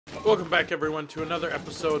Welcome back, everyone, to another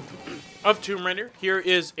episode of Tomb Raider. Here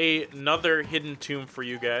is another hidden tomb for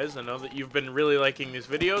you guys. I know that you've been really liking these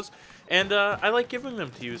videos, and I like giving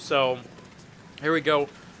them to you, so here we go.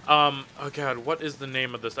 Oh god, what is the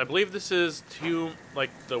name of this? I believe this is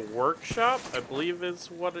the workshop, I believe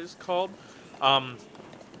is what it's called.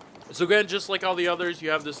 So again, just like all the others,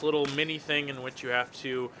 you have this little mini thing in which you have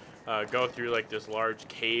to go through like this large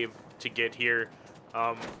cave to get here.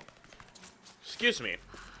 Excuse me.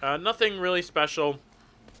 Nothing really special.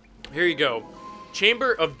 Here you go.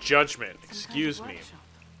 Chamber of Judgment. Excuse me.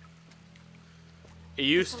 It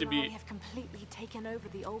used to be... have completely taken over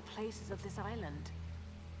the old places of this island.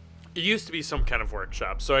 It used to be some kind of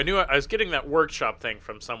workshop, so I knew I was getting that workshop thing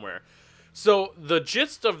from somewhere. So the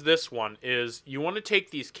gist of this one is you want to take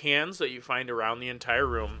these cans that you find around the entire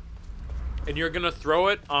room, and you're going to throw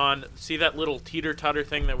it on... See that little teeter-totter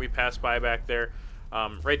thing that we passed by back there?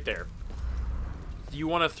 Right there. You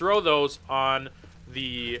want to throw those on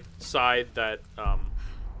the side that,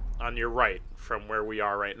 on your right from where we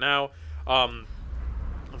are right now. I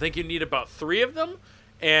think you need about 3 of them,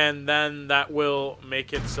 and then that will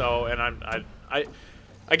make it so, and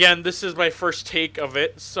again, this is my first take of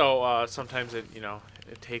it, so, sometimes it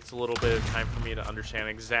takes a little bit of time for me to understand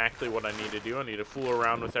exactly what I need to do. I need to fool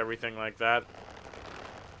around with everything like that.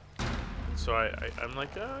 So I'm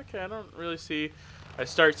like, oh, okay, I don't really see... I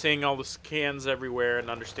start seeing all the cans everywhere and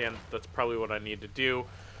understand that's probably what I need to do.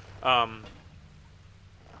 So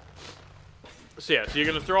yeah, so you're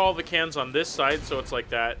going to throw all the cans on this side, so it's like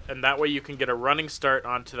that, and that way you can get a running start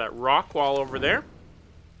onto that rock wall over there.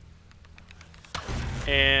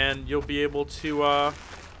 And you'll be able to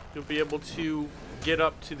get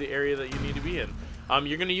up to the area that you need to be in.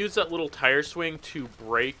 You're going to use that little tire swing to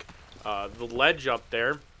break the ledge up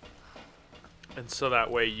there, and so that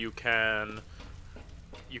way you can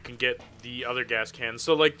get the other gas cans.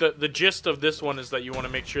 So like the gist of this one is that you want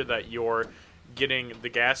to make sure that you're getting the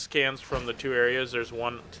gas cans from the 2 areas. There's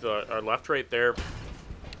one to our left right there,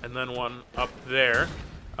 and then one up there.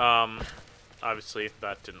 Obviously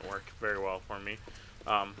that didn't work very well for me.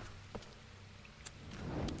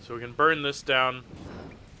 So we can burn this down.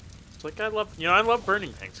 It's like I love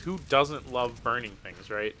burning things. Who doesn't love burning things,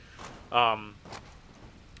 right?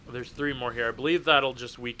 There's 3 more here. I believe that'll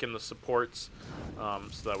just weaken the supports,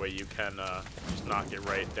 so that way you can just knock it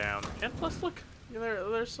right down. And let's look.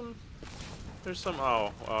 There's some.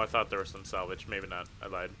 Oh, I thought there was some salvage. Maybe not. I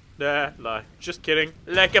lied. Lie. Just kidding.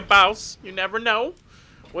 Like a boss. You never know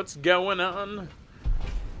what's going on.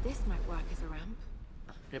 This might work as a ramp.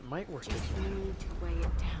 It might work. Just need to weigh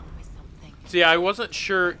it down with something. See, I wasn't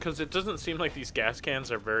sure because it doesn't seem like these gas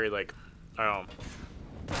cans are very like.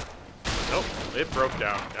 Nope, it broke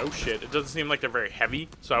down. Oh shit, it doesn't seem like they're very heavy,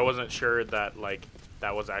 so I wasn't sure that like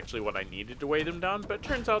that was actually what I needed to weigh them down, but it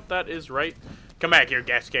turns out that is right. Come back here,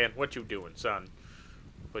 gas can. What you doing, son?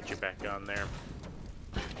 Put you back on there.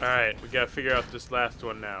 Alright, we gotta figure out this last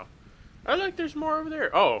one now. I like there's more over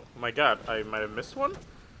there. Oh my god, I might have missed one.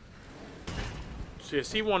 See, I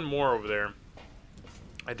see one more over there.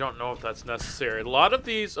 I don't know if that's necessary. A lot of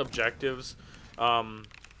these objectives,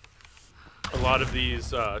 a lot of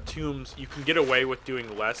these tombs, you can get away with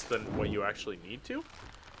doing less than what you actually need to.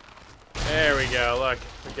 There we go, look,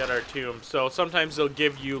 we got our tomb. So sometimes they'll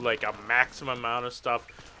give you like a maximum amount of stuff,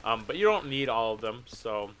 but you don't need all of them.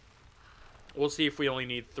 So we'll see if we only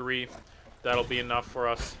need 3. That'll be enough for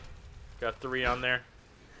us. Got 3 on there.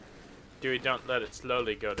 Dewey, don't let it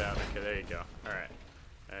slowly go down. Okay, there you go. Alright.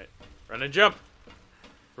 Alright. Run and jump.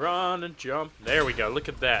 Run and jump. There we go, look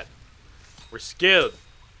at that. We're skilled.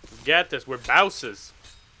 We got this. We're bouses.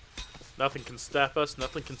 Nothing can stop us.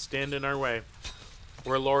 Nothing can stand in our way.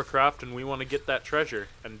 We're Lara Croft, and we want to get that treasure.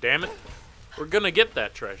 And damn it, we're going to get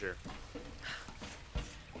that treasure.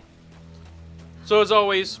 So as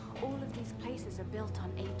always, all of these places are built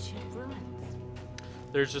on ancient ruins.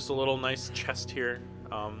 There's just a little nice chest here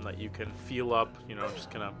that you can feel up. Just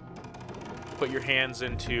kind of put your hands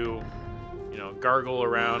into, gargle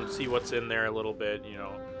around, see what's in there a little bit,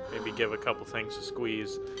 maybe give a couple things a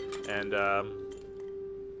squeeze, and there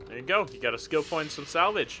you go. You got a skill point and some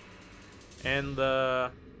salvage. And the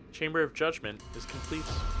Chamber of Judgment is complete.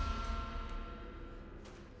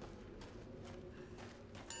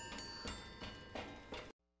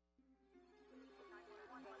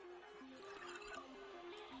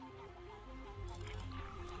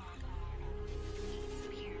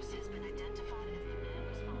 Has been identified as the man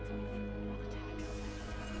responsible for all attacks.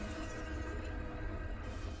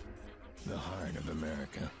 The heart of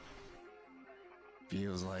America.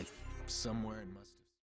 Feels like somewhere it must